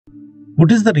What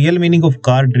is the real meaning of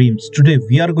car dreams? Today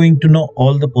we are going to know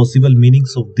all the possible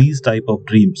meanings of these type of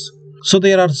dreams. So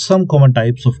there are some common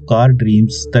types of car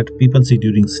dreams that people see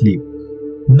during sleep.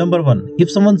 Number 1.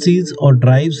 If someone sees or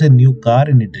drives a new car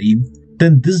in a dream,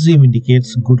 then this dream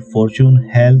indicates good fortune,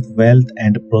 health, wealth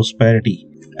and prosperity,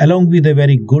 along with a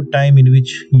very good time in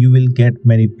which you will get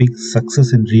many big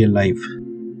success in real life.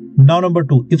 Now number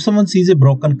 2, if someone sees a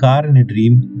broken car in a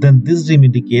dream, then this dream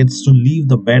indicates to leave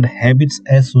the bad habits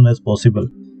as soon as possible.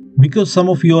 Because some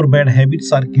of your bad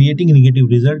habits are creating a negative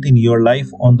result in your life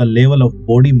on the level of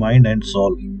body, mind and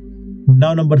soul.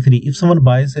 Now number 3, if someone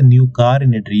buys a new car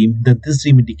in a dream, then this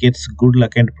dream indicates good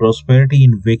luck and prosperity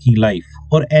in waking life,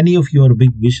 or any of your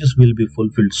big wishes will be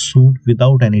fulfilled soon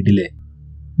without any delay.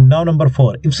 Now number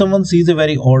 4, if someone sees a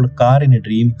very old car in a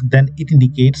dream, then it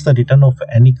indicates the return of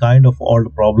any kind of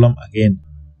old problem again.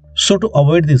 So to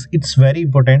avoid this, it's very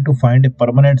important to find a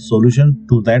permanent solution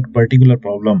to that particular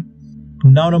problem.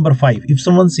 Now number 5, if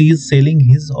someone sees selling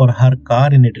his or her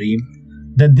car in a dream,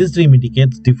 then this dream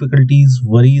indicates difficulties,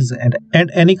 worries and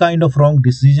any kind of wrong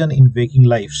decision in waking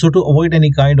life. So to avoid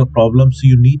any kind of problems,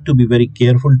 you need to be very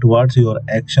careful towards your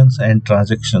actions and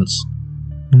transactions.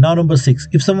 Now number 6,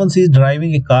 if someone sees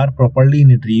driving a car properly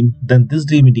in a dream, then this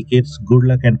dream indicates good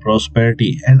luck and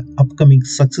prosperity and upcoming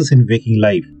success in waking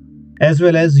life, as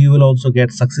well as you will also get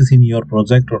success in your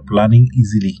project or planning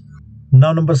easily.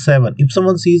 Now number 7, if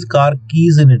someone sees car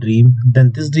keys in a dream,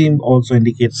 then this dream also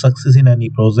indicates success in any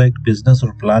project, business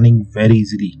or planning very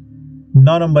easily.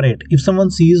 Now number 8, if someone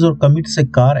sees or commits a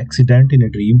car accident in a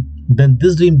dream, then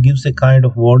this dream gives a kind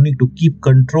of warning to keep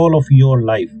control of your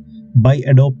life by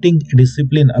adopting a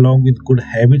discipline along with good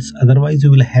habits, otherwise you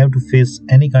will have to face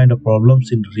any kind of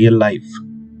problems in real life.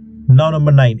 Now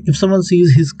number 9, if someone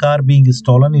sees his car being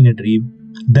stolen in a dream,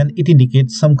 then it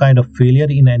indicates some kind of failure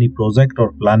in any project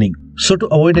or planning. So to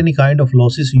avoid any kind of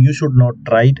losses, you should not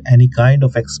try any kind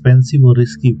of expensive or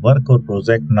risky work or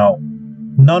project now.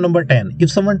 Now number 10, if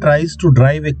someone tries to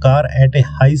drive a car at a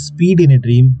high speed in a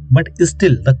dream, but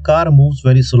still the car moves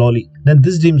very slowly, then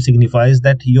this dream signifies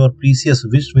that your precious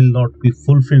wish will not be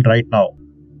fulfilled right now,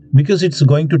 because it's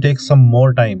going to take some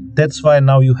more time. That's why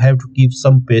now you have to keep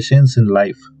some patience in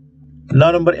life.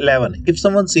 Now number 11, if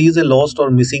someone sees a lost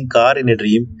or missing car in a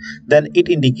dream, then it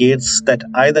indicates that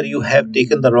either you have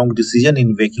taken the wrong decision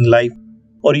in waking life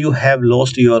or you have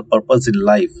lost your purpose in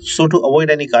life. So to avoid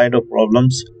any kind of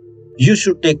problems, you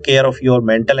should take care of your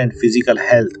mental and physical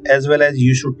health, as well as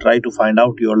you should try to find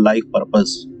out your life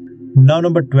purpose. Now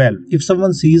number 12, if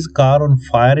someone sees car on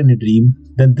fire in a dream,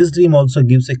 then this dream also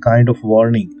gives a kind of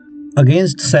warning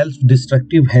against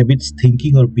self-destructive habits,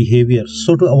 thinking or behavior.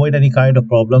 So to avoid any kind of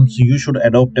problems, you should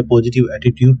adopt a positive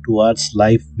attitude towards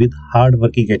life with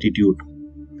hard-working attitude.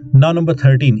 Now number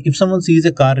 13, if someone sees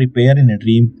a car repair in a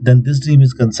dream, then this dream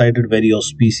is considered very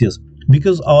auspicious,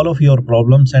 because all of your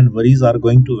problems and worries are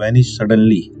going to vanish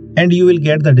suddenly and you will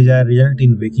get the desired result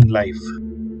in waking life.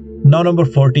 Now number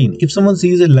 14, if someone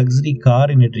sees a luxury car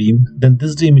in a dream, then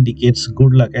this dream indicates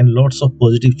good luck and lots of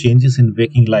positive changes in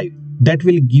waking life that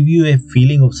will give you a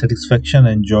feeling of satisfaction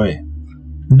and joy.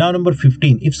 Now number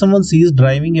 15, if someone sees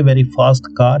driving a very fast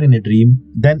car in a dream,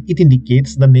 then it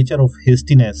indicates the nature of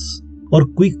hastiness or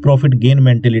quick profit gain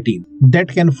mentality that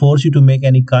can force you to make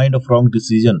any kind of wrong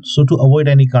decision. So to avoid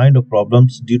any kind of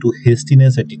problems due to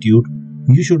hastiness attitude,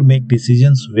 you should make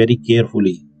decisions very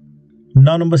carefully.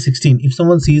 Now number 16, if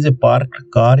someone sees a parked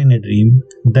car in a dream,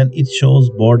 then it shows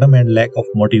boredom and lack of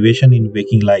motivation in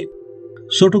waking life.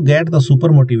 So to get the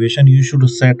super motivation, you should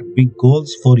set big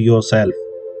goals for yourself.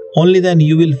 Only then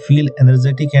you will feel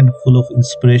energetic and full of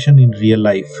inspiration in real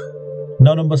life.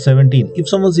 Now number 17, if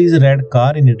someone sees a red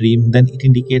car in a dream, then it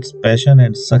indicates passion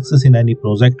and success in any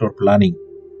project or planning.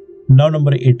 Now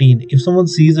number 18, if someone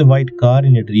sees a white car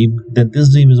in a dream, then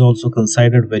this dream is also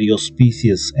considered very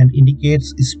auspicious and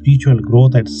indicates spiritual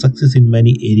growth and success in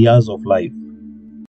many areas of life.